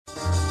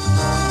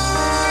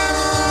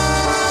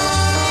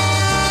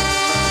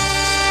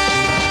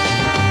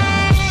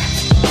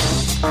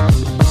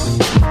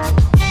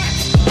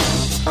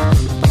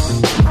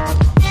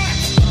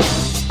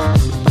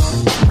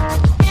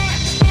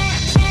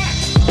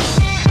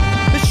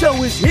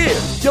is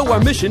here. Yo, our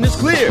mission is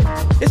clear.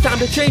 It's time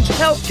to change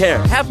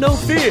healthcare. Have no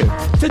fear.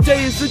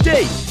 Today is the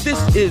day.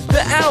 This is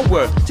the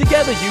hour.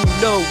 Together, you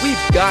know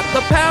we've got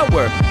the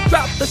power.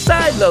 Drop the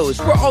silos.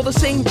 We're all the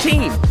same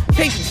team.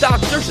 Patients,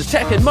 docs, nurses,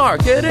 tech, and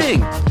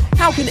marketing.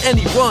 How can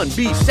anyone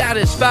be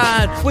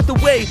satisfied with the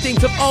way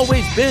things have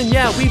always been?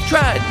 Yeah, we've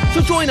tried.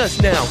 So join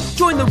us now.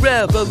 Join the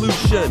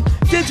revolution.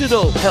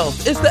 Digital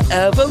health is the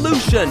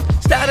evolution.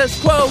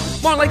 Status quo,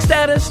 more like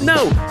status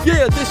no.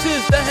 Yeah, this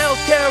is the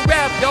healthcare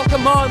rap. Y'all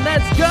come on,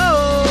 let's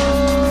go.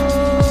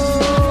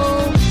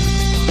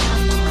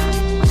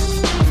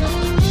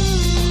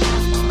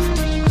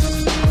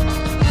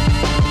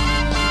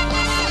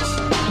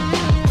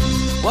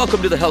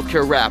 Welcome to the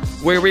Healthcare Wrap,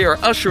 where we are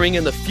ushering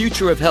in the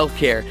future of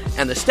healthcare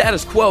and the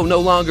status quo no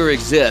longer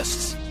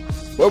exists.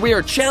 Where we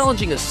are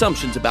challenging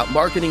assumptions about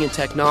marketing and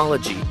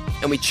technology,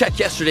 and we check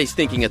yesterday's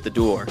thinking at the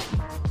door.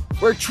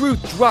 Where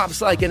truth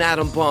drops like an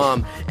atom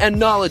bomb and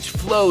knowledge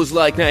flows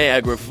like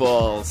Niagara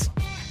Falls.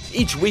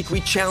 Each week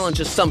we challenge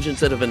assumptions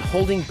that have been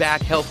holding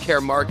back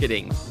healthcare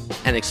marketing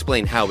and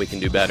explain how we can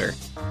do better.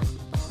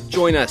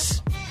 Join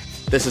us.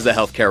 This is the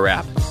Healthcare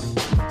Wrap.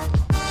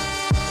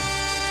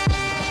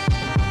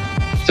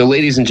 So,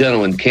 ladies and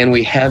gentlemen, can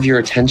we have your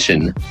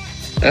attention?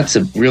 That's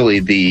really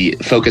the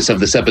focus of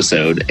this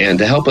episode. And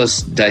to help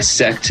us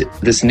dissect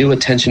this new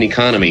attention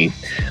economy,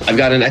 I've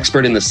got an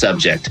expert in the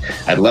subject.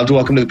 I'd love to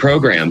welcome to the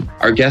program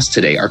our guest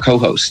today, our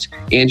co-host,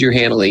 Andrew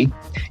Hanley.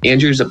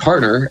 Andrew's a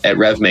partner at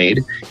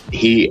RevMade.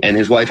 He and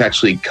his wife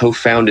actually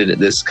co-founded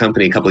this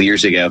company a couple of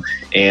years ago,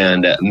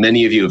 and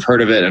many of you have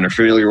heard of it and are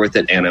familiar with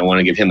it, and I want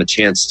to give him a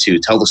chance to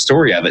tell the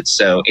story of it.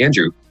 So,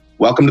 Andrew,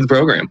 welcome to the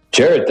program.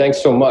 Jared,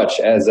 thanks so much.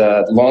 As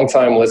a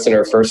longtime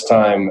listener,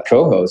 first-time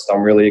co-host,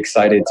 I'm really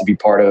excited to be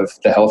part of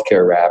the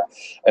Healthcare Wrap.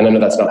 And I know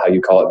that's not how you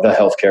call it, the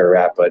Healthcare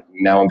Wrap, but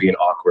now I'm being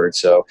awkward.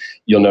 So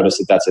you'll notice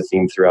that that's a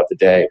theme throughout the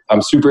day.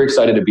 I'm super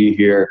excited to be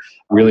here.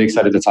 Really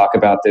excited to talk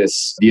about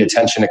this, the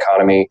attention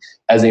economy.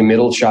 As a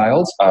middle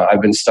child,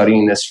 I've been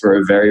studying this for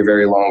a very,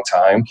 very long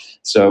time.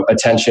 So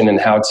attention and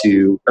how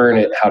to earn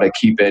it, how to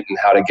keep it, and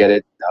how to get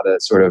it, how to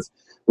sort of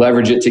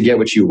leverage it to get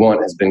what you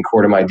want has been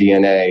core to my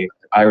DNA.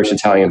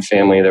 Irish-Italian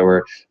family. There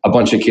were a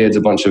bunch of kids,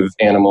 a bunch of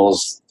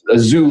animals, a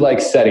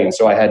zoo-like setting.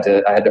 So I had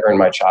to earn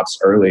my chops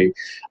early.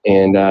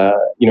 And,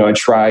 I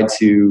tried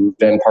to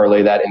then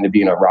parlay that into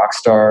being a rock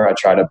star. I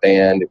tried a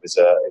band. It was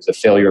a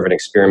failure of an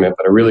experiment,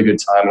 but a really good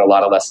time and a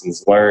lot of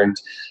lessons learned.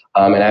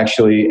 And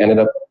actually ended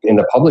up in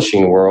the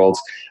publishing world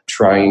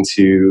trying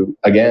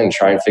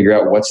and figure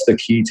out what's the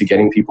key to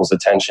getting people's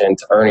attention,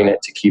 to earning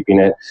it, to keeping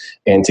it,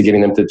 and to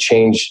getting them to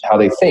change how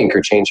they think or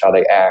change how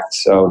they act.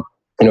 So,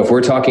 if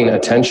we're talking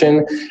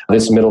attention,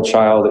 this middle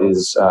child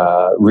is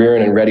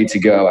rearing and ready to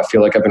go. I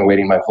feel like I've been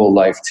waiting my whole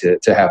life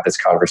to have this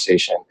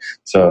conversation.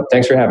 So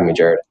thanks for having me,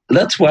 Jared.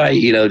 That's why,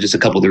 just a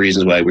couple of the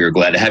reasons why we were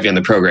glad to have you on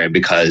the program,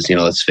 because,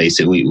 let's face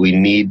it, we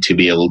need to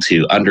be able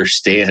to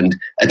understand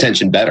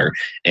attention better.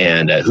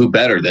 And who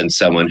better than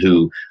someone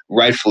who,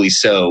 rightfully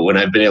so, when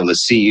I've been able to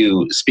see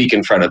you speak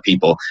in front of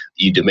people,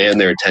 you demand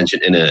their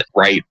attention in a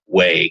right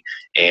way.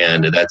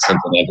 And that's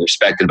something I've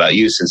respected about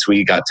you since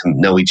we got to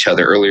know each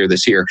other earlier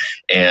this year.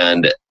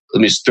 And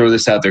let me just throw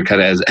this out there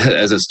kind of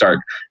as a start.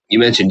 You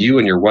mentioned you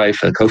and your wife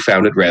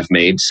co-founded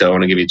RevMade, so I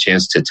want to give you a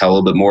chance to tell a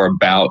little bit more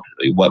about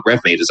what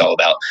RevMade is all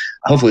about.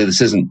 Hopefully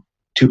this isn't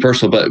too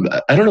personal,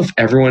 but I don't know if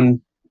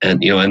everyone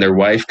and their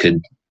wife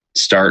could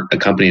start a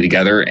company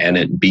together and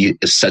it be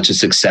such a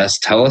success.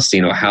 Tell us,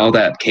 how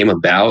that came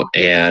about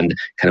and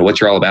kind of what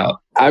you're all about.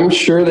 I'm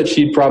sure that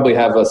she'd probably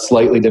have a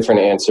slightly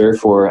different answer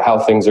for how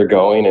things are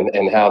going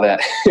and how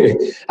that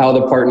how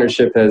the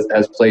partnership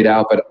has played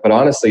out. But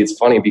honestly, it's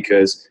funny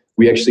because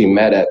we actually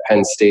met at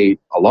Penn State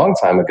a long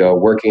time ago,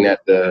 working at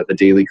the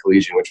Daily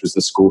Collegian, which was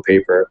the school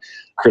paper.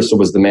 Crystal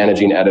was the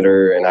managing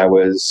editor, and I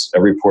was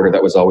a reporter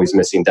that was always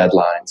missing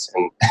deadlines.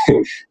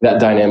 And that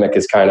dynamic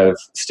has kind of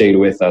stayed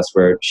with us,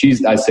 where she's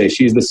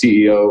the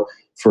CEO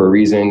for a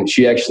reason.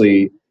 She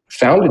actually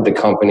founded the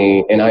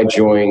company, and I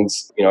joined.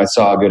 I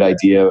saw a good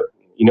idea.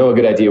 A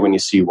good idea when you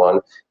see one.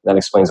 That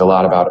explains a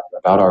lot about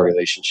our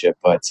relationship.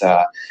 But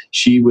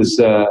she was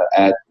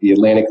at the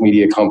Atlantic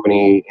Media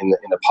Company in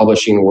the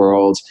publishing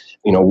world,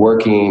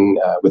 working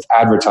with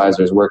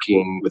advertisers,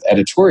 working with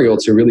editorial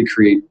to really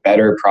create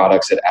better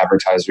products that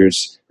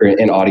advertisers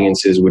and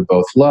audiences would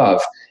both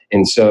love.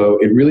 And so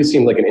it really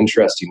seemed like an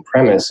interesting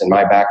premise. And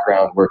my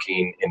background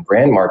working in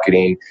brand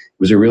marketing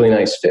was a really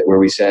nice fit where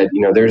we said,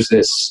 there's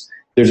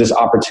this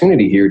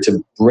opportunity here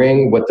to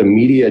bring what the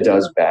media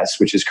does best,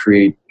 which is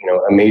create,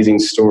 amazing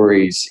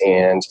stories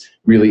and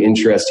really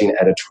interesting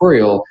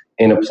editorial,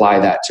 and apply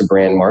that to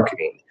brand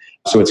marketing.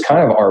 So it's kind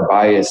of our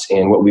bias,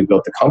 and what we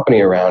built the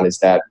company around is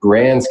that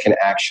brands can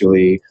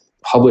actually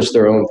publish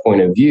their own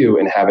point of view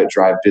and have it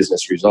drive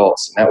business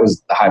results. And that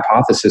was the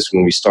hypothesis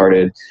when we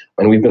started.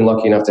 And we've been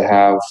lucky enough to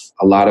have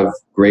a lot of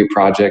great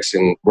projects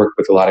and work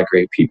with a lot of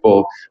great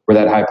people where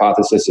that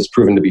hypothesis has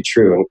proven to be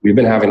true. And we've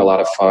been having a lot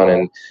of fun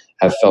and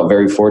have felt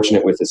very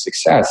fortunate with the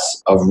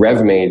success of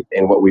RevMade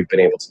and what we've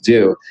been able to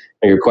do.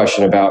 And your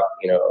question about,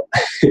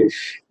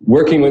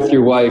 working with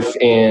your wife,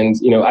 and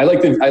I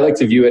like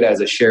to view it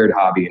as a shared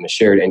hobby and a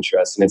shared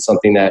interest, and it's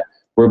something that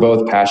we're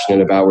both passionate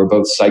about. We're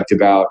both psyched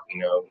about,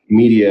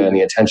 media and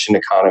the attention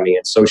economy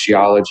and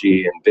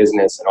sociology and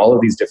business and all of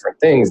these different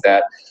things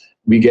that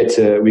we get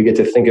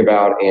to think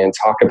about and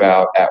talk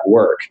about at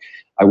work.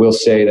 I will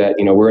say that,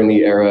 we're in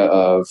the era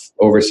of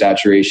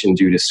oversaturation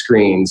due to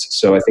screens.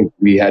 So I think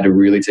we had to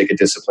really take a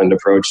disciplined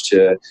approach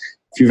to,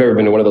 if you've ever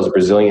been to one of those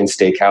Brazilian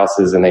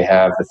steakhouses and they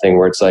have the thing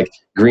where it's like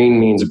green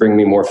means bring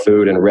me more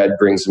food and red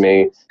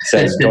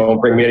says don't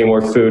bring me any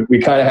more food.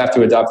 We kind of have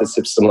to adopt a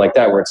system like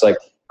that where it's like,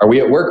 are we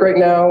at work right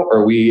now or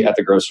are we at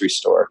the grocery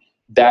store?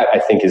 That I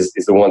think is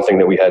the one thing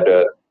that we had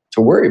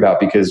to worry about,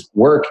 because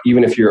work,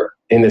 even if you're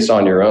in this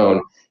on your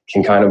own,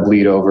 can kind of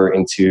bleed over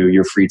into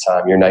your free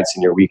time, your nights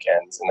and your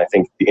weekends. And I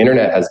think the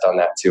internet has done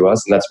that to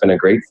us, and that's been a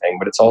great thing,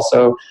 but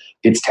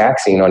it's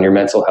taxing on your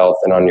mental health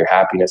and on your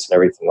happiness and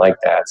everything like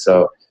that.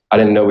 So I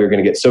didn't know we were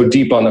going to get so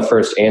deep on the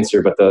first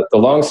answer, but the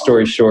long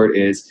story short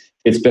is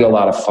it's been a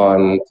lot of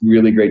fun,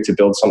 really great to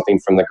build something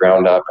from the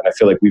ground up. And I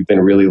feel like we've been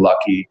really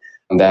lucky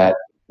that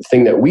the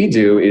thing that we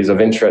do is of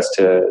interest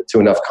to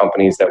enough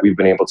companies that we've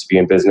been able to be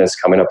in business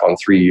coming up on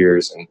 3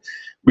 years. And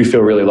we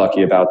feel really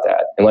lucky about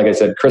that. And like I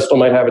said, Crystal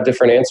might have a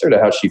different answer to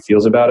how she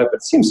feels about it, but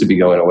it seems to be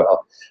going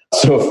well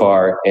so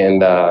far.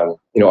 And,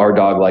 our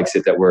dog likes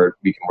it that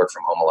we can work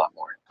from home a lot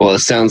more. Well, it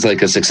sounds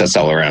like a success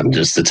all around,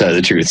 just to tell you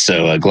the truth.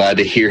 So glad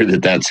to hear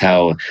that that's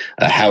how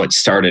it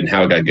started and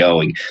how it got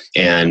going.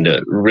 And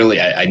really,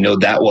 I know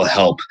that will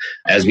help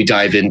as we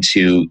dive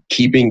into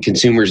keeping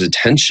consumers'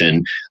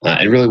 attention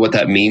and really what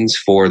that means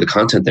for the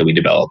content that we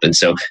develop. And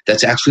so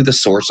that's actually the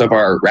source of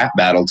our rap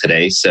battle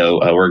today. So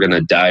we're going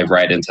to dive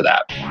right into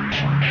that.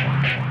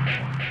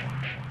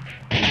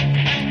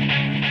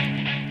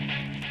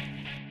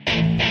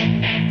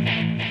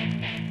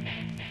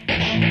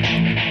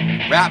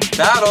 Rap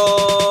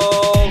battle.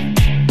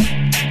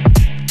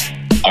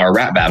 Our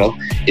rap battle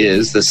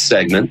is the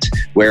segment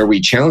where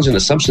we challenge an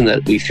assumption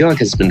that we feel like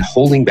has been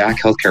holding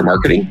back healthcare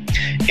marketing.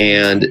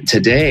 And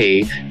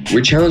today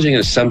we're challenging an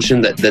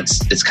assumption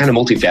it's kind of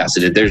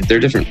multifaceted. There are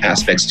different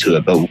aspects to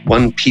it, but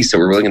one piece that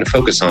we're really going to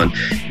focus on,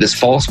 this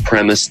false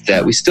premise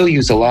that we still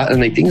use a lot,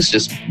 and I think it's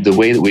just the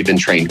way that we've been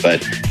trained,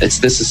 but it's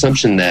this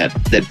assumption that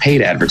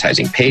paid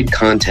advertising, paid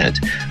content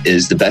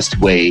is the best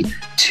way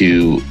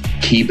to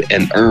keep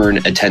and earn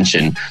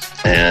attention.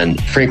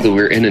 And frankly,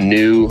 we're in a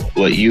new,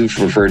 what you've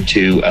referred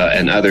to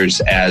and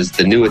others as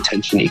the new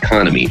attention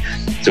economy.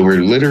 So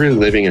we're literally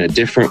living in a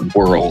different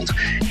world.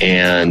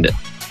 And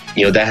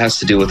that has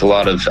to do with a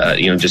lot of,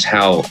 just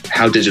how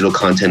digital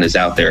content is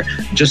out there.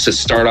 Just to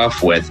start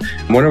off with,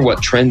 I wonder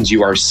what trends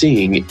you are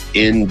seeing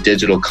in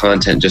digital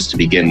content just to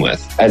begin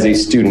with. As a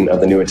student of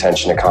the new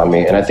attention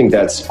economy, and I think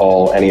that's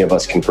all any of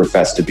us can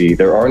profess to be,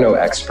 there are no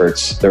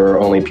experts. There are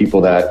only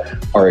people that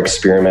are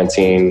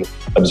experimenting,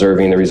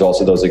 observing the results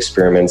of those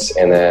experiments,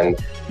 and then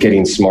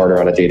getting smarter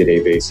on a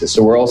day-to-day basis.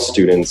 So we're all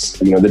students.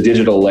 The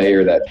digital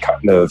layer that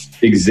kind of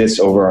exists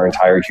over our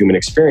entire human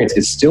experience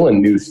is still a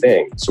new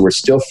thing. So we're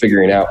still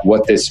figuring out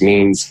what this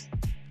means,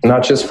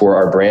 not just for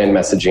our brand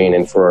messaging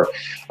and for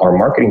our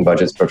marketing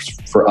budgets, but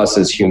for us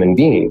as human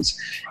beings.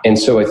 And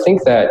so I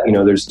think that,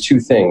 there's two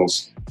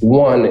things.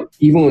 One,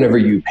 even whenever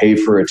you pay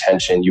for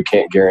attention, you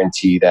can't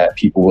guarantee that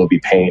people will be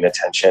paying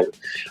attention.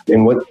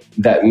 And what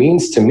that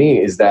means to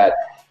me is that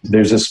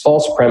there's this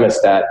false premise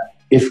that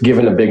if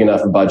given a big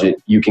enough budget,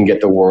 you can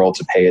get the world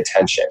to pay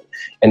attention.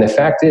 And the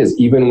fact is,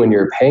 even when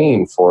you're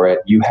paying for it,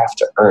 you have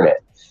to earn it.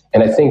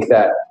 And I think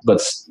that,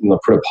 let's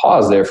put a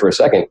pause there for a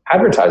second.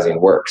 Advertising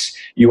works.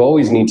 You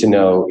always need to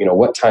know,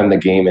 what time the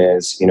game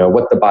is,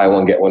 what the buy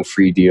one, get one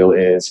free deal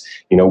is,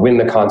 when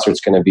the concert's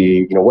going to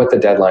be, what the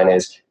deadline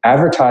is.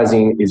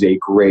 Advertising is a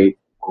great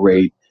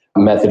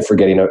method for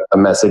getting a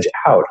message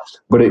out.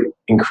 But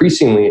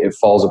increasingly, it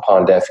falls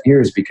upon deaf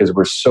ears because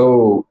we're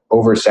so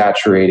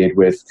oversaturated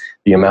with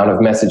the amount of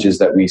messages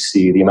that we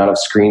see, the amount of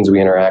screens we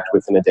interact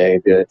with in a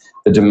day, the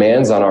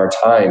demands on our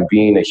time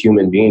being a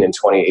human being in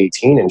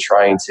 2018 and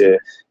trying to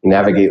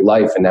navigate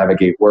life and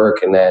navigate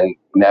work and then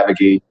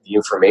navigate the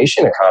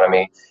information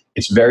economy.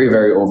 It's very,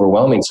 very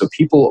overwhelming. So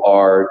people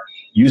are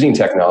using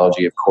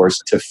technology, of course,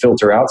 to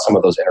filter out some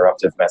of those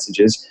interruptive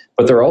messages,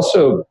 but they're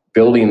also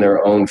building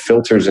their own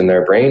filters in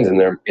their brains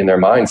and in their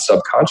minds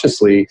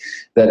subconsciously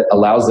that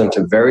allows them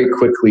to very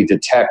quickly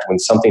detect when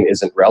something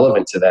isn't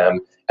relevant to them,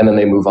 and then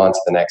they move on to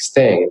the next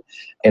thing.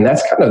 And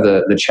that's kind of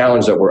the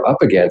challenge that we're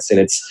up against. And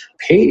it's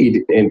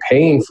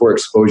paying for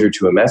exposure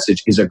to a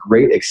message is a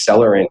great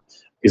accelerant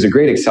in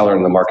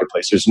the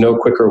marketplace. There's no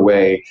quicker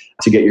way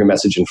to get your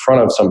message in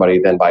front of somebody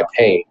than by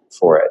paying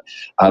for it.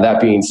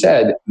 That being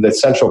said, the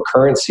central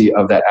currency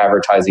of that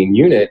advertising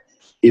unit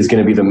is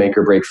going to be the make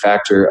or break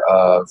factor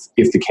of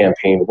if the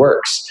campaign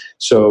works.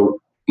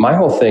 So my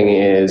whole thing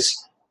is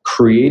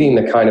creating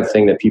the kind of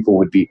thing that people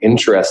would be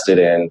interested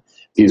in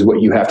is what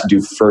you have to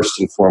do first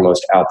and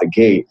foremost out the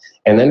gate,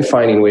 and then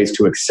finding ways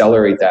to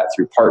accelerate that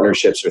through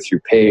partnerships or through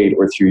paid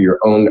or through your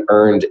own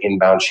earned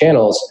inbound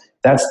channels.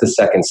 That's the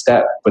second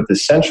step. But the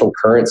central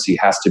currency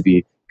has to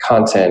be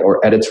content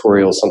or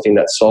editorial, something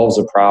that solves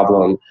a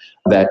problem,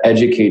 that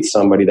educates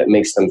somebody, that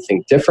makes them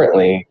think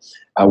differently,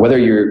 whether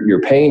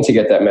you're paying to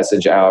get that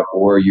message out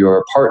or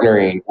you're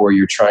partnering or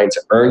you're trying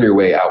to earn your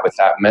way out with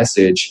that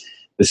message,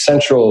 the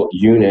central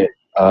unit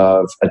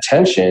of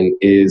attention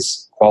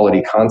is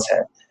quality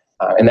content.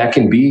 And that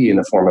can be in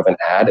the form of an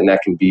ad, and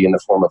that can be in the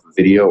form of a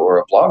video or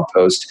a blog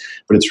post,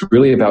 but it's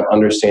really about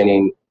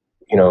understanding,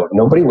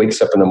 nobody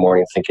wakes up in the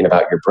morning thinking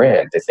about your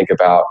brand. They think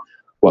about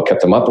what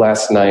kept them up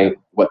last night,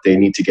 what they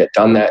need to get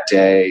done that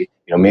day,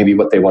 maybe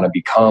what they want to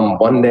become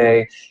one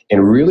day,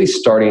 and really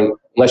starting,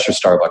 unless you're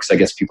Starbucks, I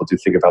guess people do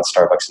think about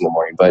Starbucks in the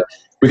morning, but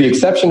with the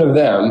exception of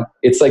them,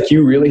 it's like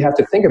you really have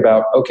to think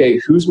about,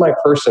 okay, who's my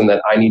person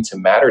that I need to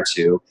matter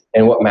to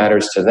and what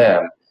matters to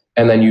them?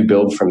 And then you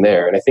build from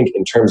there. And I think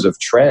in terms of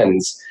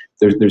trends,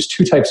 there's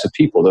two types of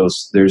people.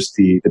 There's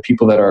the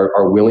people that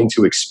are willing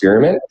to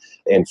experiment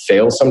and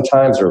fail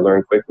sometimes or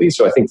learn quickly.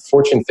 So I think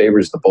fortune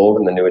favors the bold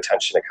in the new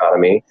attention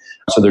economy.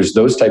 So there's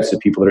those types of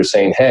people that are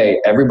saying, hey,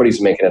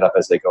 everybody's making it up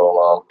as they go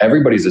along.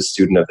 Everybody's a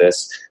student of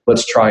this.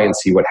 Let's try and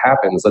see what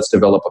happens. Let's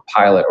develop a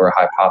pilot or a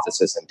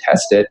hypothesis and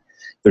test it.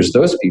 There's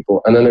those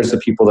people. And then there's the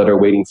people that are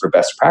waiting for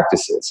best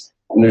practices.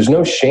 And there's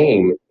no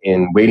shame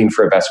in waiting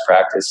for a best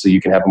practice so you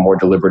can have a more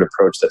deliberate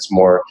approach that's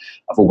more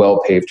of a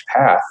well-paved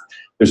path.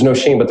 There's no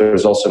shame, but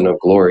there's also no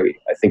glory.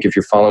 I think if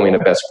you're following a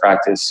best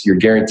practice, your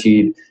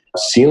guaranteed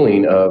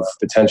ceiling of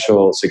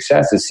potential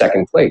success is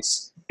second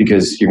place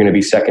because you're going to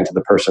be second to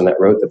the person that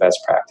wrote the best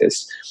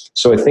practice.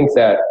 So I think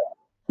that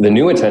the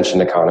new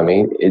attention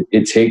economy,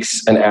 it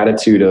takes an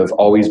attitude of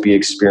always be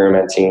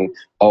experimenting,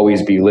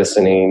 always be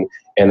listening,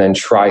 and then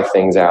try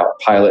things out,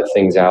 pilot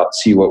things out,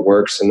 see what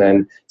works, and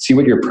then see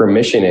what your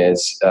permission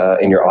is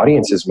in your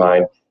audience's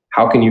mind.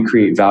 How can you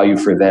create value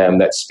for them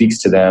that speaks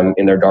to them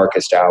in their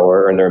darkest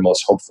hour or in their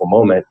most hopeful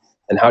moment?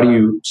 And how do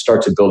you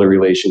start to build a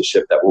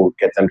relationship that will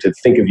get them to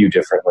think of you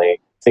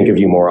differently, think of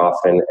you more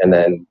often, and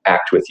then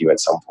act with you at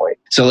some point?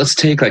 So let's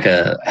take like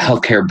a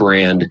healthcare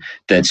brand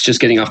that's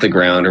just getting off the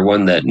ground, or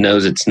one that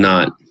knows it's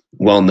not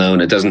well known,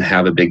 it doesn't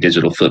have a big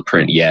digital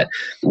footprint yet.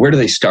 Where do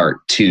they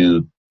start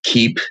to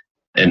keep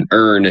and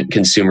earn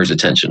consumers'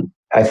 attention?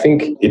 I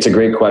think it's a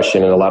great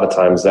question. And a lot of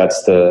times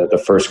that's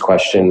the first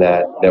question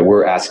that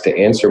we're asked to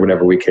answer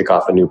whenever we kick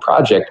off a new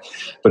project.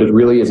 But it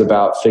really is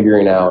about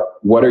figuring out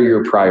what are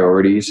your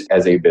priorities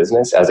as a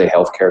business, as a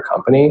healthcare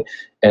company,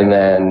 and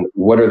then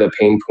what are the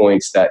pain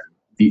points that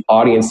the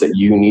audience that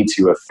you need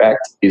to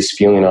affect is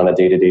feeling on a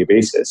day-to-day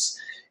basis.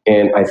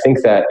 And I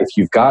think that if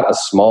you've got a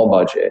small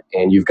budget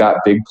and you've got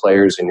big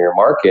players in your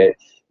market,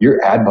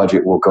 your ad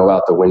budget will go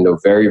out the window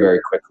very, very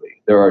quickly.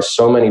 There are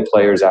so many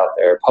players out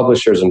there,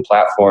 publishers and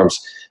platforms,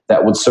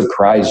 that would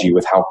surprise you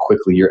with how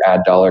quickly your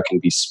ad dollar can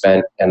be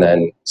spent and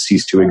then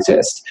cease to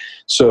exist.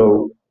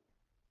 So,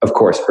 of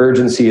course,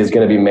 urgency is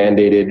going to be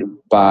mandated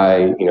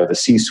by the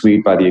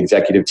C-suite, by the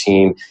executive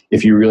team.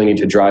 If you really need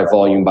to drive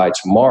volume by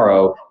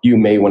tomorrow, you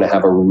may want to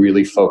have a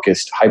really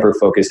focused,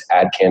 hyper-focused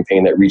ad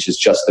campaign that reaches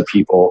just the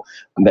people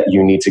that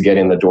you need to get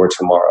in the door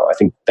tomorrow. I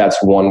think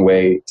that's one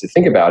way to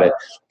think about it.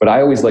 But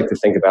I always like to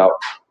think about,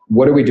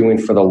 what are we doing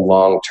for the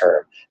long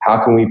term?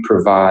 How can we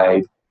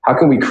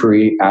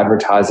create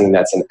advertising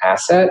that's an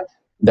asset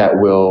that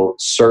will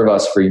serve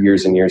us for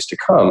years and years to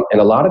come?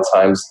 And a lot of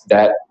times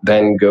that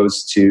then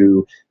goes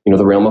to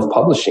the realm of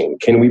publishing.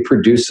 Can we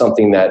produce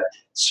something that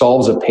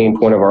solves a pain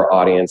point of our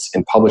audience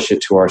and publish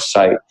it to our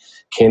site?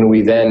 Can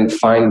we then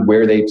find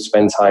where they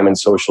spend time in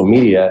social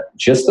media,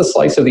 just the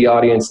slice of the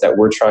audience that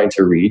we're trying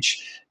to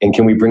reach? And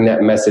can we bring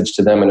that message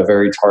to them in a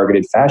very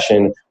targeted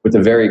fashion with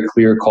a very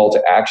clear call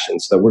to action,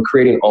 so that we're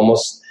creating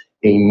almost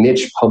a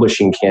niche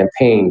publishing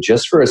campaign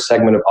just for a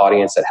segment of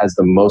audience that has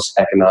the most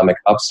economic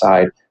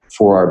upside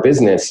for our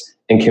business?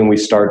 And can we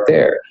start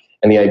there?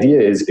 And the idea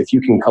is, if you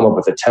can come up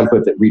with a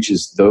template that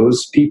reaches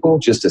those people,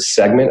 just a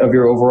segment of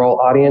your overall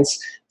audience,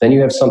 then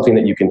you have something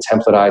that you can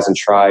templatize and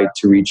try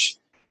to reach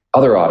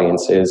other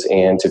audiences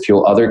and to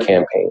fuel other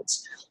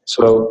campaigns.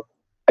 So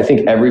I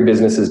think every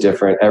business is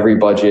different. Every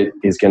budget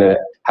is going to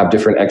have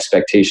different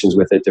expectations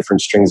with it,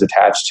 different strings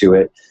attached to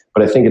it.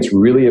 But I think it's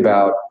really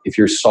about, if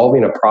you're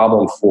solving a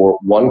problem for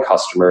one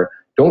customer,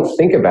 don't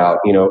think about,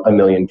 a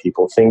million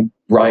people. Think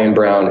Ryan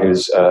Brown,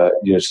 who's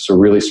just a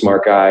really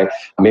smart guy.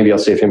 Maybe I'll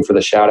save him for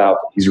the shout out.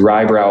 He's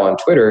Rybrow on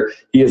Twitter.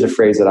 He has a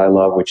phrase that I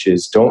love, which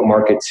is, don't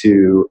market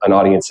to an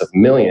audience of a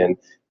million,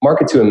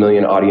 market to a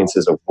million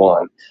audiences of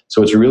one.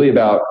 So it's really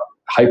about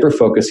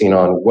hyper-focusing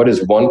on what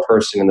is one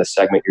person in the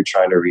segment you're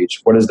trying to reach,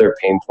 what is their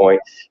pain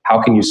point,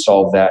 how can you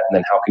solve that, and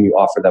then how can you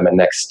offer them a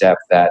next step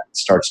that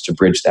starts to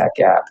bridge that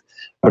gap.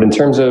 But in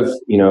terms of,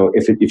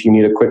 if you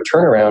need a quick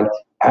turnaround,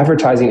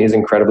 advertising is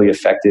incredibly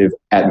effective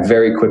at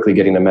very quickly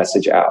getting a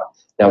message out.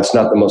 Now, it's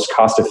not the most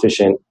cost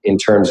efficient in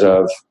terms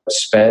of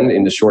spend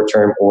in the short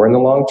term or in the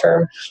long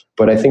term,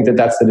 but I think that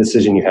that's the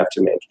decision you have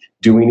to make.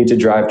 Do we need to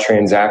drive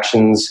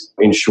transactions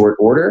in short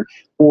order,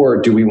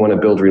 or do we want to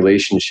build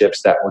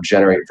relationships that will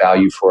generate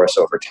value for us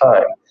over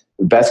time?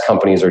 The best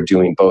companies are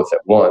doing both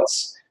at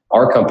once.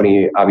 Our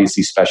company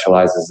obviously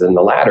specializes in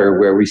the latter,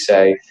 where we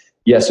say,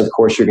 Yes, of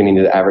course, you're going to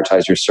need to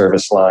advertise your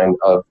service line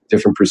of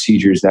different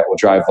procedures that will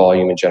drive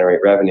volume and generate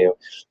revenue.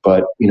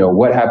 But,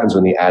 what happens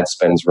when the ad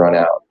spends run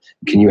out?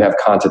 Can you have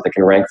content that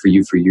can rank for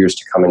you for years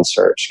to come in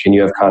search? Can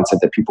you have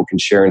content that people can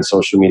share in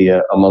social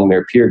media among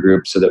their peer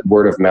group so that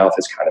word of mouth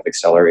is kind of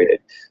accelerated?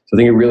 So I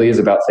think it really is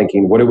about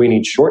thinking, what do we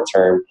need short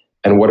term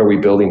and what are we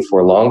building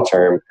for long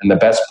term? And the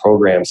best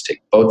programs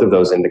take both of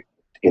those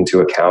into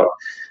account.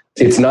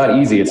 It's not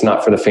easy. It's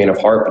not for the faint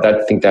of heart, but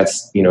I think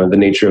that's, the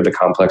nature of the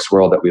complex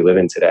world that we live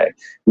in today.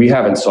 We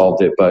haven't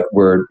solved it, but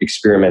we're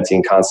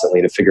experimenting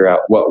constantly to figure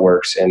out what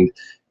works. And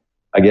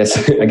I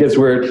guess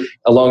we're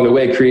along the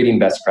way creating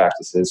best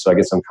practices. So I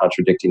guess I'm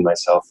contradicting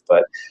myself,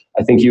 but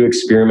I think you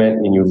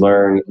experiment and you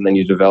learn and then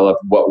you develop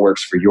what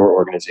works for your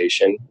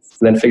organization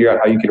and then figure out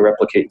how you can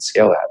replicate and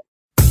scale that.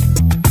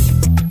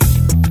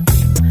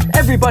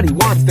 Everybody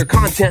wants their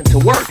content to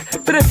work,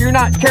 but if you're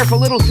not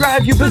careful, it'll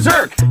drive you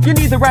berserk. You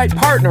need the right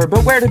partner,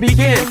 but where to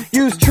begin?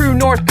 Use True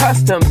North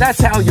Custom,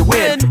 that's how you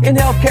win. In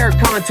healthcare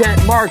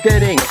content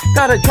marketing,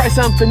 gotta try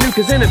something new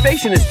cause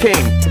innovation is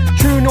king.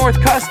 True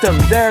North Custom,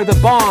 they're the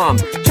bomb.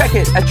 Check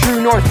it at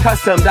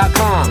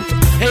truenorthcustom.com.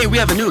 Hey, we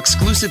have a new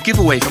exclusive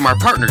giveaway from our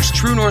partners,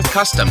 True North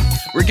Custom.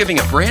 We're giving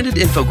a branded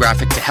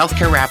infographic to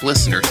Healthcare Rap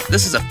listeners.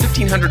 This is a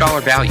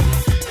 $1,500 value.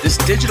 This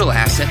digital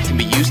asset can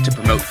be used to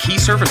promote key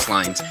service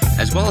lines,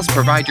 as well as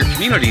provide your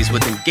communities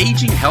with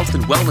engaging health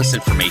and wellness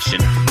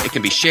information. It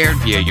can be shared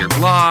via your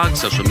blog,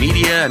 social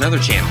media, and other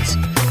channels.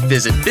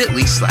 Visit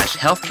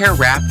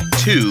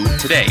bit.ly/healthcarerap2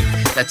 today.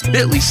 That's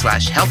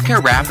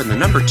bit.ly/healthcarerap and the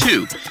number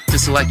 2 to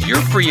select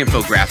your free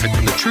infographic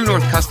from the True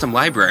North Custom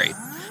Library.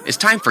 It's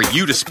time for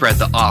you to spread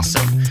the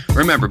awesome.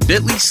 Remember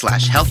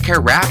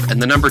bit.ly/healthcarerap and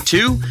the number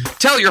 2.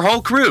 Tell your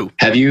whole crew.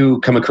 Have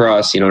you come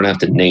across, you don't have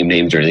to name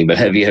names or anything, but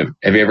have you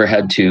ever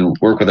had to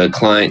work with a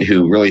client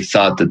who really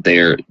thought that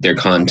their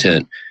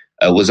content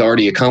was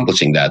already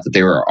accomplishing that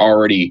they were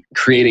already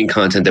creating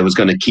content that was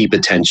going to keep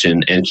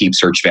attention and keep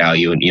search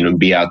value and,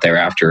 be out there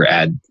after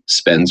ad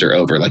spends are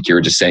over, like you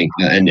were just saying,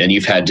 and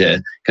you've had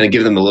to kind of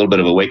give them a little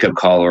bit of a wake-up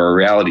call or a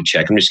reality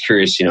check. I'm just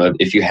curious,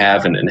 if you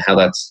have and how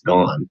that's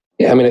gone.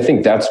 Yeah, I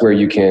think that's where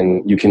you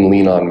can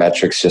lean on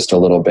metrics just a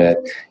little bit.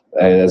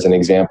 As an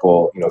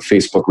example,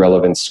 Facebook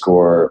relevance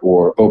score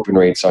or open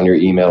rates on your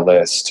email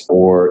list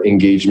or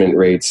engagement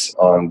rates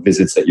on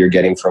visits that you're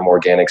getting from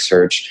organic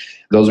search.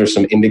 Those are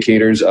some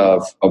indicators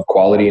of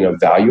quality and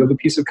of value of a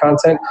piece of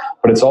content.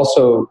 But it's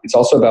also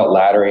about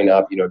laddering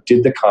up.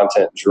 Did the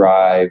content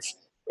drive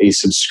a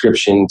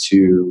subscription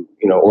to,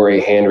 or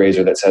a hand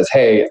raiser that says,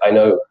 hey,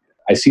 I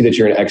see that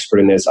you're an expert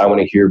in this. I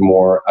want to hear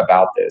more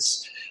about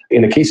this.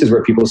 In the cases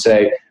where people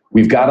say,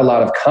 we've got a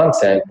lot of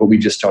content, but we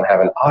just don't have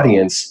an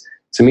audience,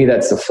 to me,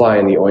 that's the fly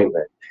in the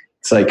ointment.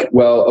 It's like,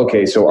 well,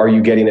 okay, so are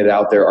you getting it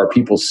out there? Are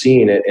people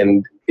seeing it?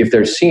 And if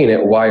they're seeing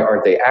it, why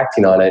aren't they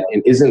acting on it?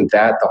 And isn't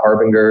that the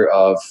harbinger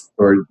of,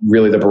 or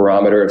really the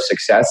barometer of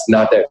success?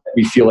 Not that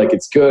we feel like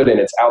it's good and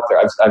it's out there.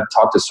 I've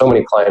talked to so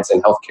many clients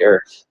in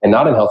healthcare and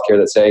not in healthcare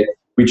that say,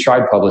 we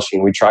tried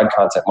publishing, we tried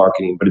content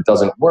marketing, but it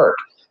doesn't work.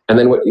 And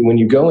then when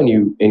you go and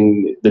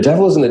the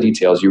devil is in the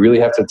details, you really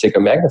have to take a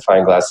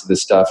magnifying glass to this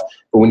stuff.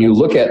 But when you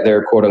look at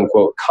their quote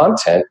unquote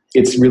content,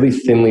 it's really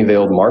thinly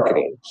veiled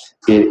marketing.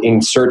 It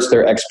inserts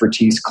their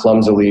expertise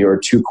clumsily or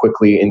too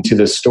quickly into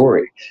the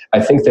story. I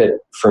think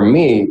that for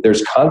me,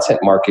 there's content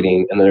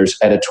marketing and there's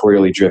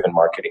editorially driven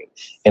marketing.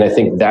 And I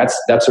think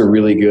that's a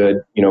really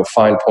good,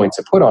 fine point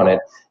to put on it.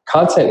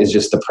 Content is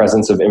just the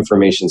presence of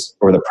information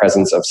or the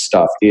presence of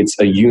stuff. It's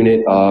a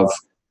unit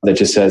that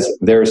just says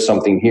there's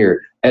something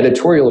here.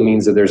 Editorial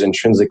means that there's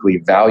intrinsically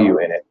value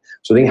in it.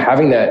 So I think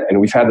having that, and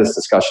we've had this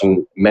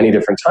discussion many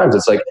different times,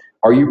 it's like,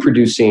 are you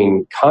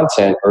producing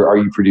content or are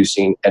you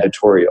producing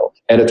editorial?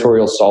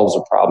 Editorial solves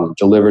a problem,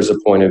 delivers a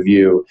point of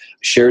view,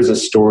 shares a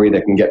story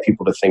that can get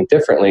people to think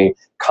differently.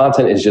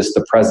 Content is just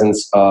the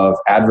presence of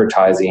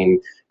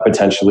advertising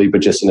potentially, but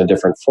just in a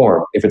different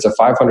form. If it's a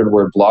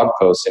 500-word blog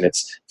post and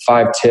it's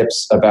 5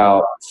 tips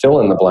about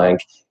fill in the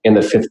blank, and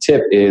the 5th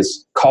tip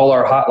is call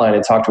our hotline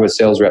and talk to a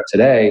sales rep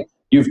today,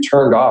 you've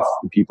turned off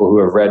the people who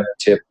have read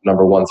tip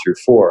number 1 through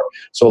 4.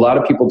 So a lot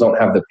of people don't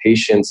have the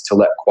patience to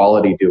let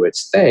quality do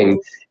its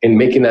thing. And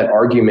making that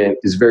argument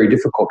is very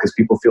difficult because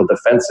people feel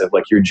defensive,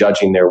 like you're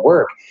judging their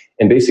work.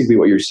 And basically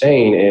what you're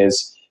saying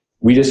is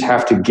we just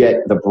have to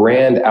get the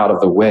brand out of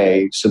the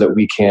way so that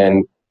we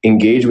can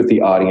engage with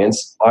the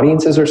audience.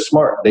 Audiences are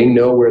smart. They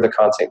know where the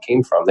content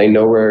came from. They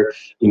know where,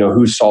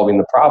 who's solving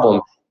the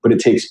problem. But it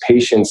takes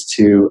patience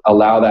to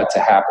allow that to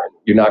happen.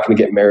 You're not going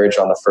to get marriage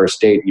on the first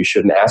date. You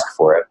shouldn't ask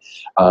for it.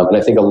 And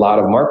I think a lot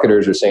of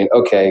marketers are saying,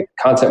 okay,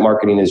 content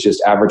marketing is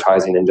just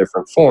advertising in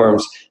different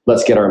forms.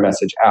 Let's get our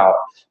message out.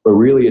 But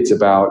really it's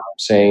about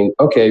saying,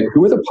 okay,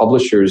 who are the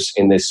publishers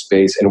in this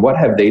space and what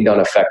have they done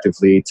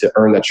effectively to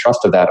earn the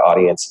trust of that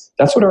audience?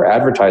 That's what our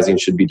advertising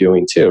should be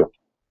doing too.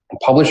 And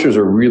publishers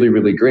are really,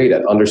 really great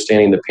at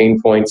understanding the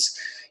pain points,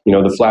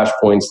 the flash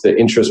points, the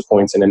interest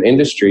points in an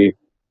industry,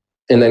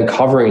 and then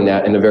covering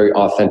that in a very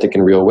authentic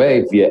and real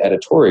way via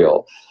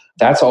editorial.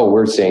 That's all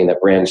we're saying that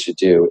brands should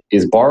do,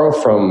 is borrow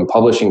from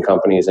publishing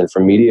companies and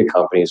from media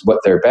companies what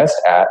they're best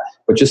at,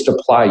 but just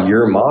apply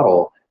your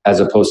model as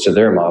opposed to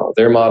their model.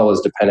 Their model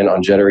is dependent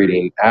on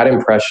generating ad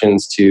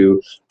impressions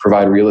to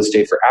provide real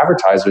estate for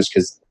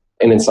advertisers,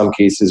 and in some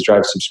cases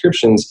drive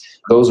subscriptions.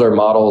 Those are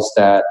models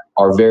that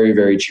are very,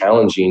 very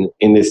challenging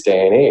in this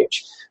day and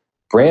age.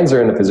 Brands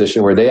are in a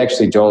position where they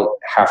actually don't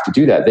have to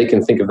do that. They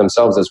can think of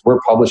themselves as, we're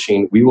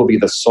publishing, we will be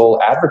the sole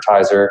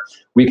advertiser.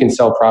 We can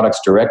sell products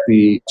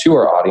directly to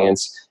our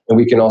audience, and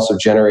we can also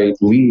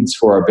generate leads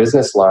for our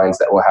business lines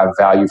that will have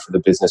value for the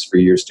business for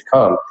years to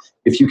come.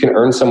 If you can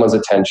earn someone's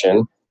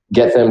attention,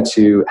 get them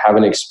to have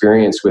an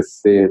experience with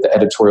the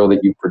editorial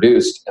that you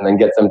produced, and then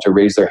get them to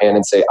raise their hand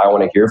and say, I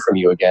want to hear from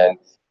you again,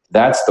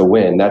 that's the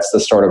win. That's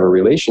the start of a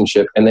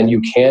relationship. And then you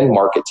can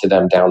market to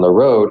them down the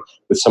road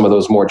with some of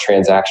those more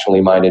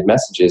transactionally minded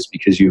messages,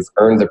 because you've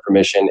earned the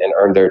permission and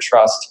earned their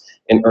trust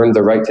and earned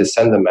the right to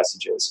send them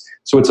messages.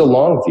 So it's a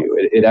long view.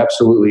 It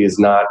absolutely is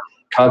not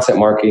content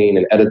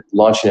marketing and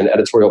launching an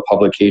editorial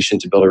publication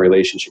to build a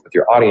relationship with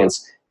your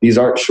audience. These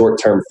aren't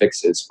short-term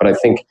fixes. But I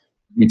think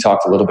we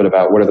talked a little bit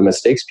about what are the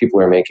mistakes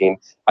people are making.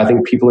 I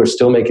think people are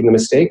still making the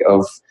mistake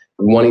of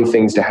wanting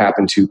things to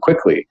happen too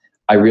quickly.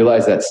 I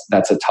realize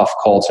that's a tough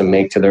call to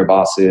make to their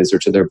bosses or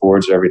to their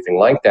boards or everything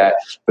like that.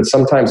 But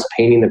sometimes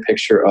painting the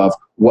picture of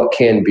what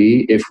can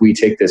be if we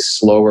take this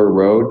slower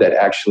road that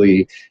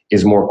actually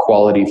is more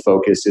quality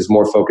focused, is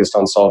more focused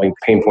on solving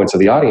pain points of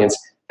the audience,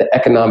 the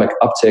economic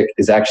uptick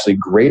is actually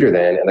greater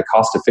than, and the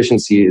cost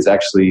efficiency is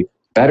actually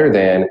better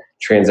than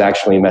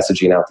transactionally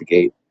messaging out the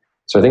gate.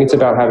 So I think it's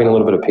about having a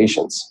little bit of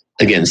patience.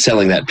 Again,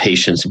 selling that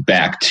patience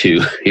back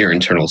to your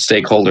internal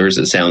stakeholders.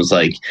 It sounds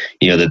like,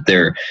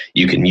 that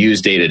you can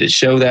use data to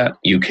show that.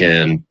 You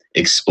can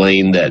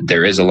explain that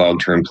there is a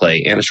long-term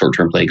play and a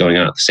short-term play going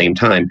on at the same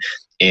time.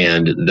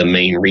 And the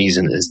main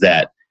reason is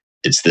that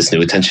it's this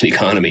new attention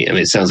economy. I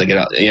mean, it sounds like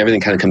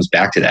everything kind of comes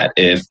back to that.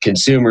 If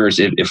consumers,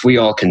 if we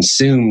all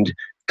consumed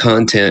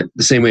content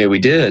the same way we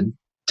did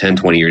 10,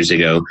 20 years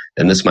ago,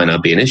 then this might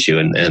not be an issue,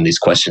 and these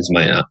questions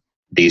might not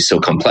be so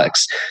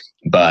complex.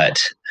 But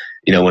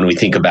when we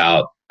think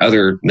about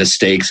other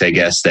mistakes, I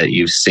guess, that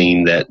you've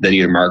seen that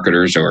either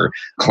marketers or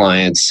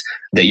clients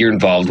that you're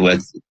involved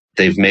with,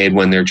 they've made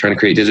when they're trying to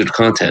create digital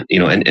content,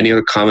 and any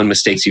other common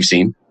mistakes you've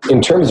seen?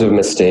 In terms of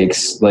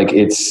mistakes, like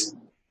it's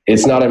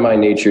not in my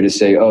nature to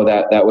say, oh,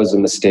 that was a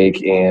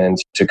mistake, and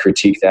to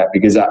critique that,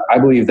 because I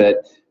believe that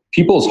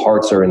people's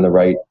hearts are in the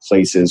right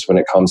places when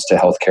it comes to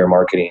healthcare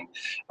marketing.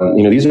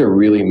 These are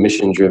really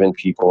mission-driven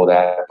people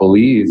that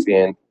believe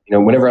in,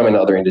 whenever I'm in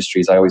other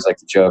industries, I always like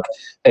to joke,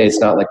 hey, it's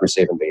not like we're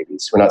saving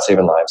babies. We're not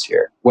saving lives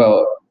here.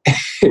 Well,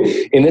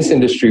 in this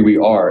industry, we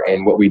are.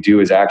 And what we do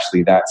is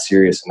actually that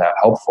serious and that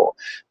helpful.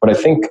 But I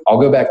think I'll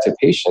go back to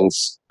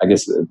patience. I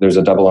guess there's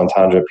a double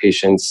entendre,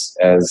 patience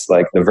as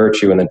like the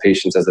virtue, and then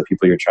patience as the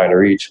people you're trying to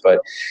reach. But,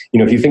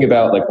 if you think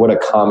about like what a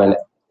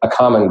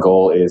common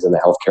goal is in the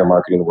healthcare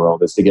marketing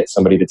world, is to get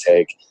somebody to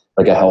take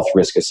like a health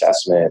risk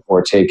assessment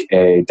or take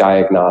a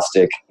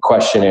diagnostic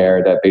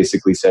questionnaire that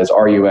basically says,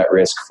 are you at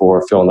risk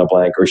for fill in the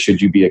blank, or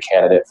should you be a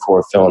candidate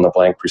for fill in the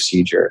blank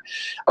procedure?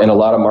 And a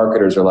lot of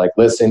marketers are like,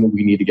 listen,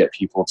 we need to get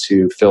people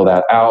to fill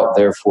that out.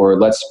 Therefore,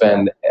 let's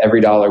spend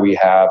every dollar we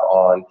have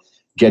on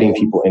getting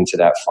people into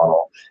that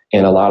funnel.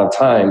 And a lot of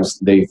times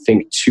they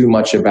think too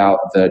much about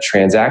the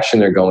transaction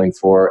they're going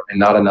for and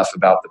not enough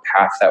about the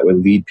path that would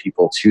lead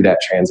people to that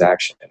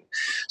transaction.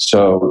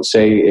 So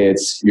say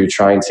you're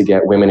trying to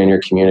get women in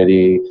your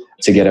community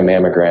to get a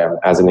mammogram,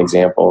 as an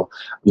example.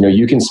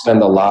 You can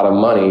spend a lot of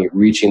money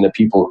reaching the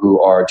people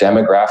who are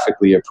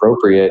demographically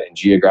appropriate and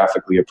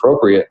geographically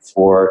appropriate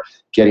for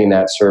getting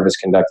that service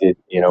conducted,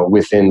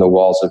 within the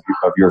walls of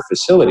your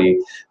facility.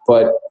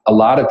 But a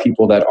lot of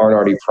people that aren't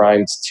already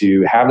primed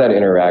to have that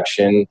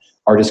interaction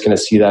are just going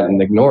to see that and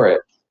ignore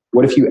it.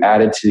 What if you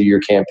added to your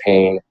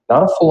campaign,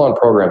 not a full-on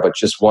program, but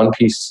just one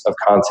piece of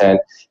content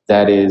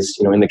that is,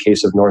 in the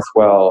case of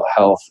Northwell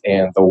Health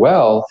and The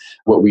Well,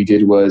 what we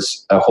did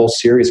was a whole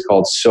series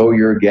called So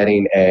You're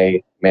Getting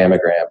a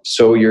Mammogram,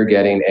 So You're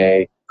Getting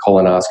a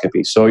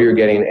Colonoscopy, So You're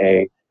Getting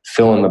a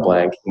Fill in the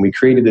Blank. And we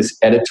created this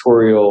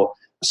editorial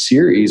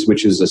series,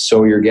 which is a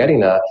So You're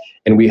Getting a,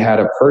 and we had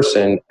a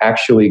person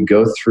actually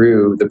go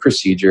through the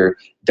procedure,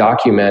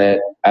 document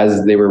it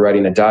as they were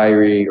writing a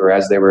diary or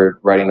as they were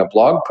writing a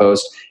blog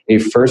post, a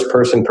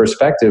first-person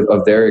perspective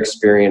of their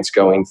experience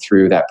going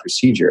through that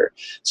procedure.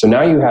 So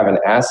now you have an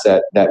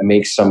asset that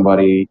makes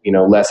somebody,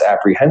 less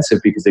apprehensive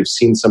because they've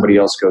seen somebody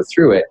else go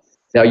through it.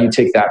 Now you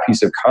take that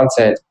piece of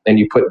content and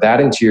you put that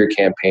into your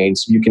campaign,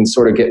 so you can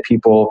sort of get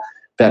people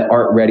that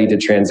aren't ready to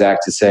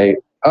transact to say,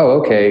 oh,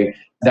 okay,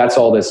 that's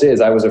all this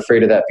is. I was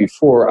afraid of that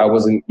before. I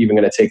wasn't even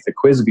going to take the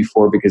quiz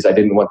before because I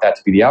didn't want that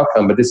to be the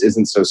outcome, but this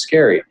isn't so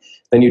scary.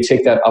 Then you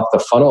take that up the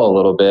funnel a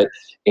little bit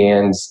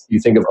and you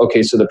think of,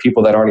 okay, so the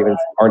people that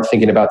aren't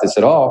thinking about this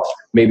at all,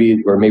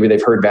 maybe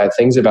they've heard bad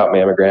things about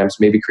mammograms,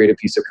 maybe create a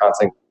piece of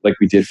content like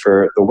we did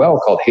for The Well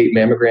called Hate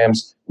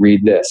Mammograms,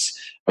 Read This.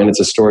 And it's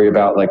a story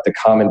about like the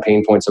common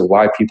pain points of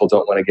why people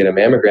don't want to get a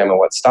mammogram and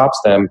what stops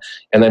them,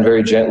 and then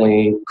very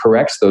gently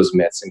corrects those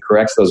myths and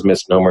corrects those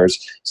misnomers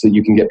so that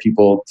you can get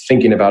people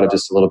thinking about it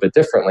just a little bit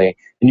differently.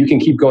 And you can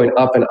keep going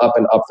up and up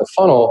and up the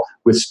funnel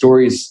with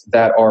stories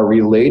that are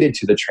related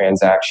to the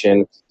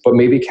transaction, but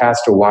maybe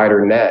cast a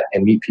wider net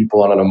and meet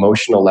people on an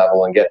emotional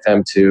level and get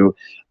them to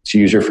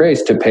use your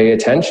phrase, to pay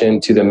attention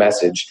to the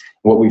message.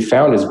 What we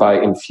found is by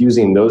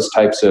infusing those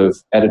types of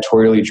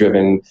editorially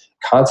driven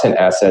content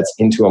assets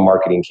into a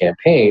marketing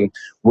campaign,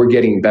 we're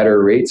getting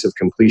better rates of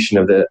completion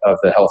of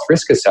the health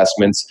risk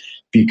assessments,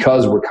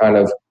 because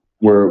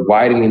we're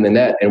widening the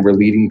net and we're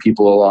leading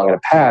people along a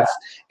path,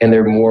 and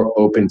they're more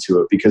open to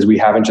it because we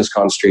haven't just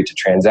gone straight to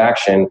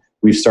transaction.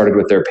 We've started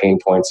with their pain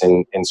points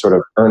and sort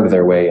of earned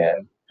their way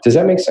in. Does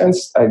that make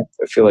sense? I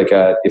feel like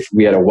if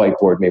we had a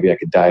whiteboard, maybe I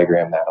could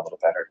diagram that a little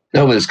better.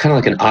 No, but it's kind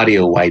of like an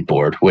audio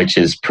whiteboard, which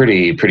is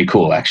pretty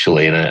cool,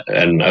 actually.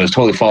 And I was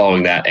totally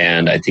following that.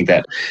 And I think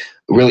that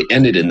really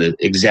ended in the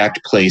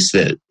exact place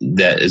that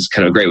is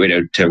kind of a great way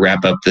to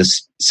wrap up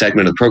this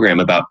segment of the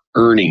program about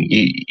earning.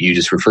 You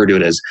just refer to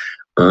it as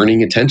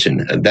earning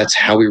attention. That's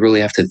how we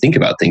really have to think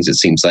about things, it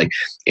seems like.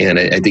 And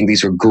I think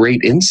these are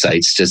great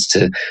insights just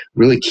to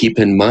really keep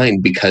in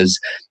mind, because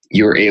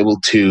you're able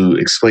to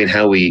explain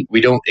how we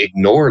don't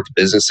ignore the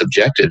business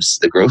objectives,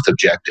 the growth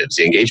objectives,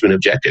 the engagement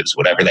objectives,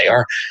 whatever they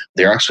are.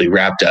 They're actually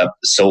wrapped up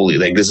solely,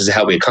 like this is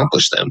how we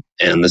accomplish them,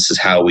 and this is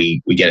how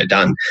we get it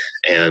done.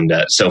 And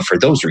so for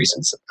those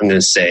reasons, I'm going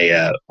to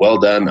say well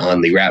done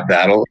on the rap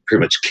battle.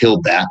 Pretty much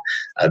killed that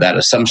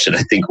assumption.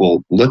 I think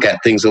we'll look at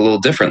things a little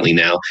differently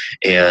now,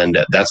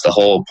 and that's the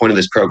whole point of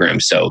this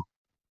program. So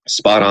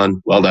spot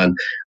on, well done.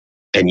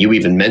 And you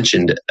even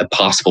mentioned a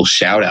possible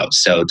shout out.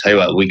 So tell you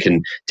what, we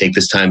can take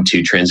this time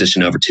to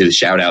transition over to the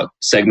shout out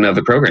segment of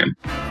the program.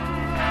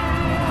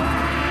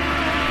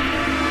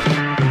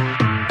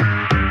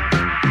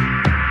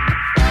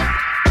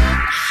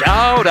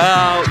 Shout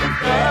out.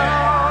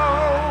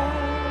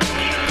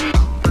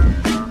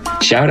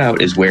 Shout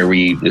out is where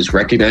we just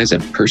recognize a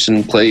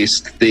person, place,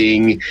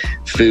 thing,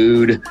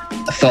 food,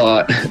 a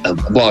thought, a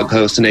blog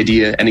post, an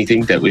idea,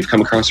 anything that we've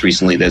come across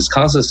recently that's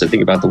caused us to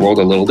think about the world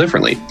a little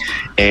differently.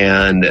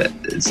 And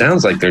it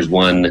sounds like there's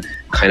one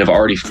kind of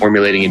already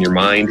formulating in your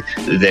mind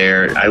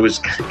there. I was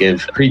going to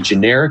give a pretty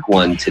generic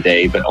one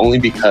today, but only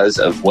because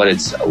of what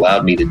it's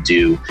allowed me to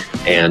do.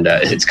 And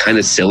it's kind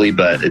of silly,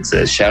 but it's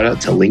a shout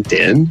out to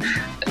LinkedIn.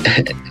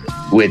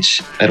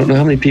 Which I don't know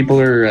how many people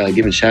are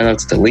giving shout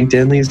outs to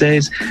LinkedIn these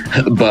days,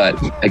 but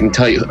I can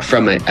tell you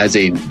as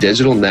a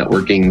digital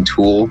networking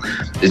tool,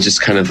 it's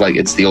just kind of like,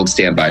 it's the old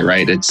standby,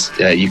 right? It's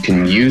you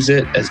can use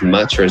it as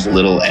much or as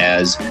little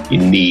as you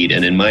need.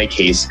 And in my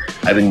case,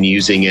 I've been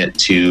using it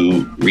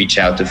to reach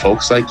out to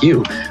folks like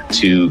you,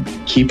 to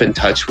keep in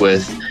touch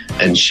with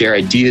and share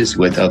ideas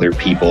with other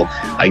people.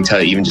 I can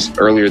tell you, even just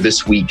earlier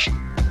this week,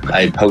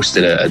 I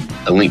posted a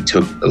link to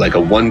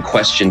a one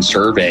question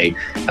survey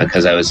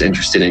because I was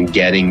interested in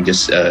getting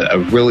just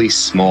a really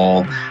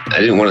small, I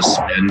didn't want to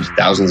spend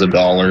thousands of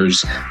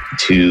dollars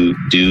to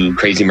do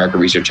crazy market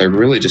research. I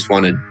really just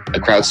wanted a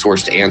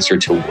crowdsourced answer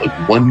to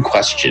one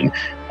question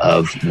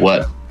of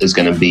what is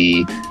going to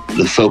be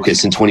the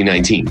focus in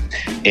 2019.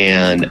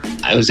 And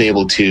I was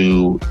able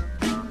to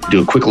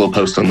do a quick little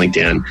post on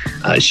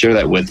LinkedIn, share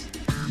that with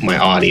my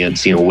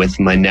audience, with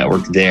my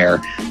network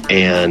there.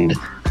 And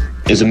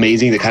it's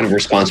amazing the kind of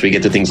response we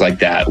get to things like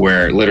that,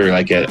 where literally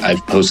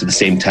I've posted the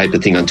same type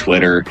of thing on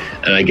Twitter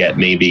and I get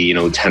maybe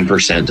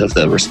 10% of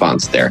the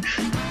response there.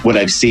 What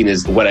I've seen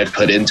is what I've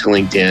put into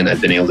LinkedIn, I've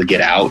been able to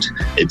get out.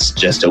 It's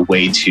just a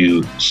way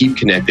to keep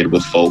connected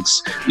with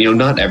folks.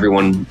 Not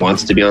everyone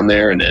wants to be on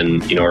there and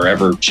or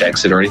ever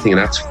checks it or anything, and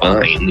that's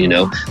fine.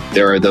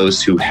 There are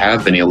those who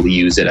have been able to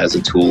use it as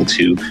a tool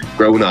to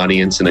grow an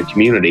audience and a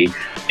community.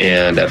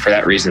 And for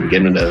that reason, I'm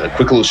giving it a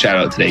quick little shout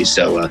out today.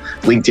 So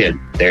LinkedIn,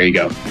 there you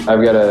go.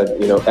 I've got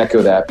to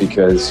echo that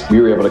because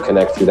we were able to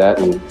connect through that,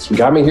 and it's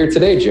got me here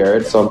today,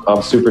 Jared. So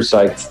I'm super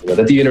psyched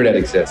that the internet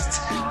exists.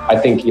 I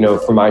think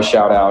for my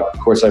shout out, of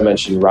course, I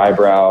mentioned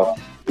Rybrow,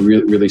 a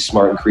really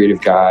smart and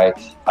creative guy.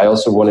 I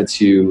also wanted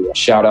to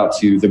shout out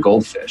to the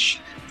goldfish,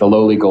 the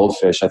lowly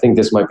goldfish. I think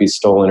this might be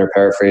stolen or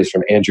paraphrased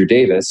from Andrew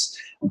Davis.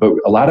 But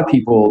a lot of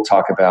people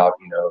talk about,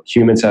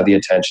 humans have the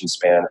attention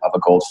span of a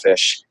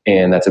goldfish,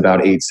 and that's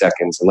about 8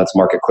 seconds. And let's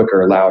market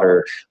quicker or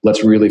louder.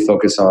 Let's really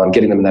focus on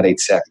getting them in that 8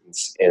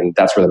 seconds. And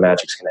that's where the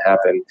magic's going to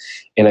happen.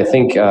 And I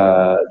think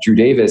Drew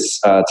Davis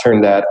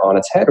turned that on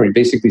its head, where he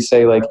basically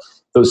say,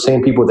 those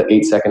same people with the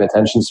 8-second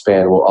attention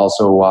span will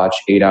also watch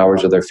 8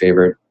 hours of their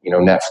favorite,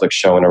 Netflix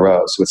show in a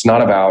row. So it's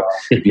not about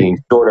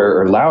being shorter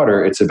or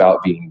louder. It's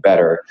about being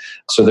better.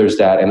 So there's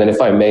that. And then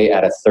if I may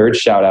add a third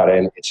shout out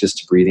in, it's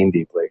just breathing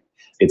deeply.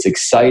 It's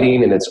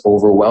exciting and it's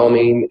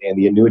overwhelming, and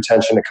the new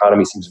attention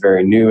economy seems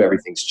very new.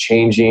 Everything's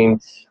changing,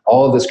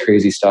 all of this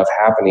crazy stuff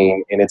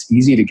happening, and it's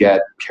easy to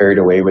get carried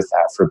away with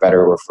that for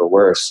better or for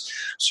worse.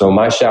 So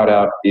my shout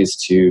out is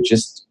to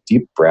just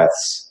deep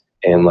breaths,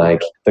 and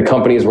the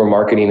companies we're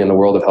marketing in the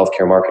world of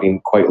healthcare marketing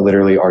quite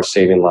literally are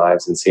saving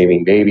lives and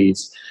saving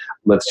babies.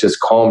 let's just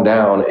calm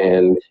down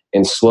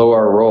and slow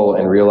our roll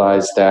and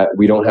realize that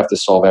we don't have to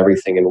solve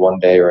everything in one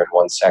day or in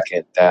 1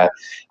 second, that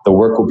the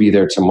work will be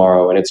there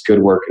tomorrow, and it's good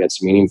work and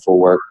it's meaningful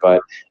work,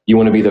 but you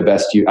want to be the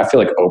best you. I feel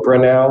like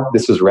Oprah now.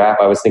 This was rap.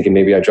 I was thinking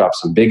maybe I dropped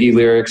some Biggie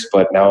lyrics,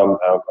 but now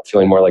I'm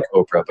feeling more like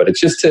Oprah. But it's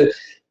just to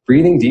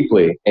breathing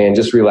deeply and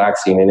just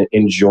relaxing and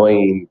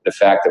enjoying the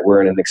fact that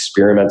we're in an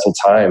experimental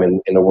time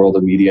in the world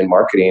of media and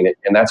marketing.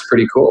 And that's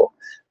pretty cool.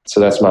 So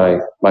that's my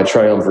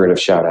triumvirate of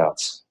shout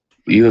outs.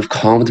 You have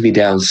calmed me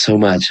down so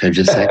much. I've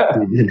just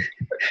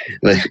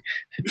like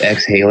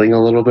exhaling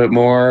a little bit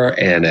more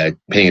and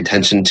paying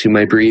attention to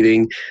my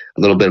breathing,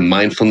 a little bit of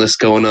mindfulness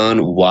going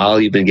on while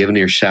you've been giving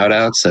your shout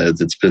outs.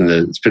 It's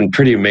been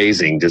pretty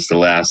amazing just the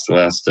last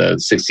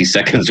 60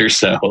 seconds or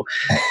so.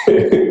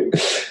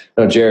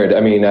 No, Jared, I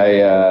mean,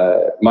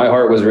 my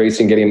heart was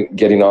racing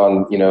getting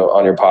on,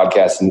 on your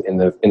podcast in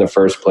the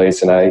first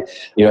place. And I,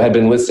 had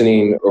been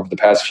listening over the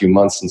past few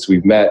months since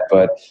we've met,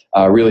 but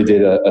really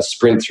did a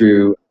sprint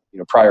through,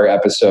 prior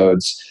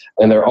episodes,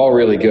 and they're all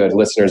really good.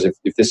 Listeners,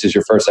 if this is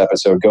your first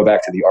episode, go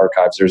back to the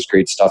archives. There's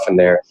great stuff in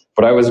there.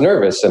 But I was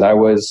nervous and I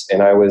was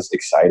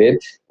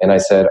excited. And I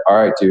said, all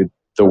right, dude,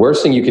 the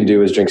worst thing you can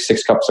do is drink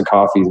 6 cups of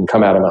coffee and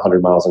come at them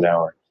 100 miles an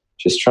hour.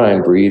 Just try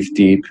and breathe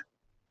deep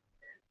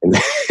and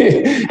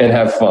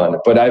have fun.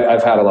 But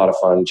I've had a lot of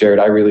fun. Jared,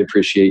 I really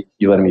appreciate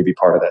you letting me be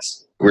part of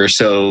this. We're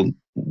so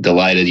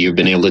delighted you've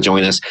been able to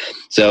join us.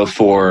 So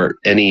for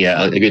any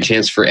a good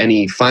chance for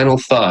any final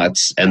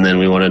thoughts, and then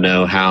we want to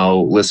know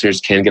how listeners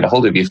can get a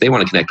hold of you if they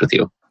want to connect with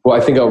you. Well,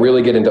 I think I'll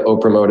really get into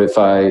Oprah mode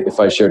if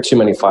I share too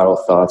many final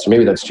thoughts, or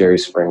maybe that's Jerry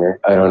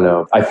Springer. I don't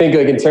know. I think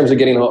in terms of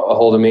getting a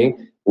hold of me,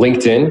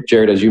 LinkedIn,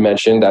 Jared, as you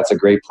mentioned, that's a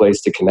great place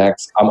to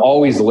connect. I'm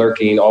always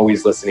lurking,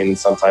 always listening, and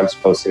sometimes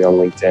posting on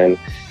LinkedIn.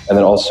 And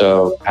then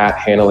also at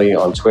Hanley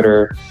on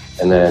Twitter.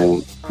 And then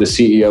the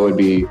CEO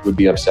would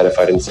be upset if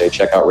I didn't say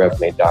check out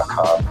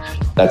revmade.com.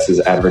 That's as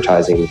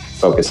advertising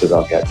focused as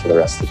I'll get for the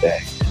rest of the day.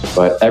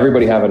 But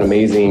everybody have an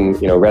amazing,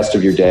 rest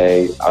of your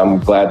day. I'm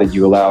glad that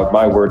you allowed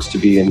my words to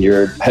be in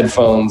your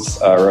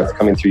headphones or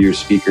coming through your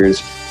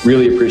speakers.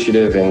 Really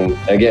appreciative. And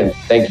again,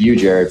 thank you,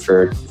 Jared,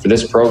 for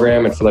this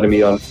program and for letting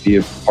me be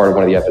a part of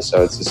one of the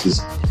episodes. This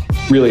is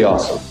really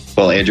awesome.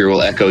 Well, Andrew,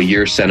 will echo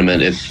your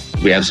sentiment. If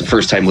we have some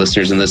first-time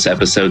listeners in this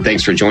episode,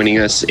 thanks for joining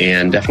us,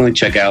 and definitely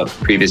check out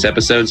previous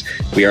episodes.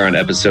 We are on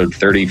episode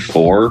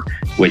 34,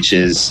 which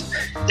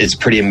it's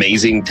pretty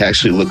amazing to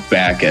actually look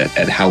back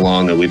at how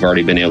long we've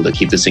already been able to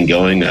keep this thing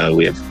going.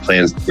 We have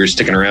plans. We're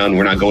sticking around.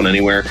 We're not going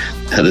anywhere.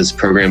 This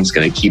program is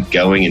going to keep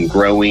going and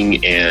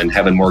growing and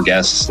having more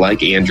guests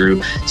like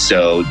Andrew.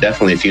 So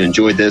definitely, if you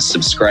enjoyed this,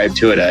 subscribe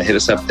to it. Hit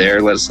us up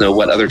there. Let us know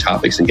what other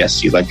topics and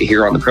guests you'd like to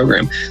hear on the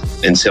program.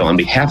 And so on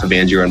behalf of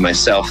Andrew and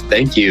myself,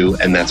 thank you.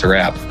 And that's a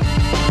wrap.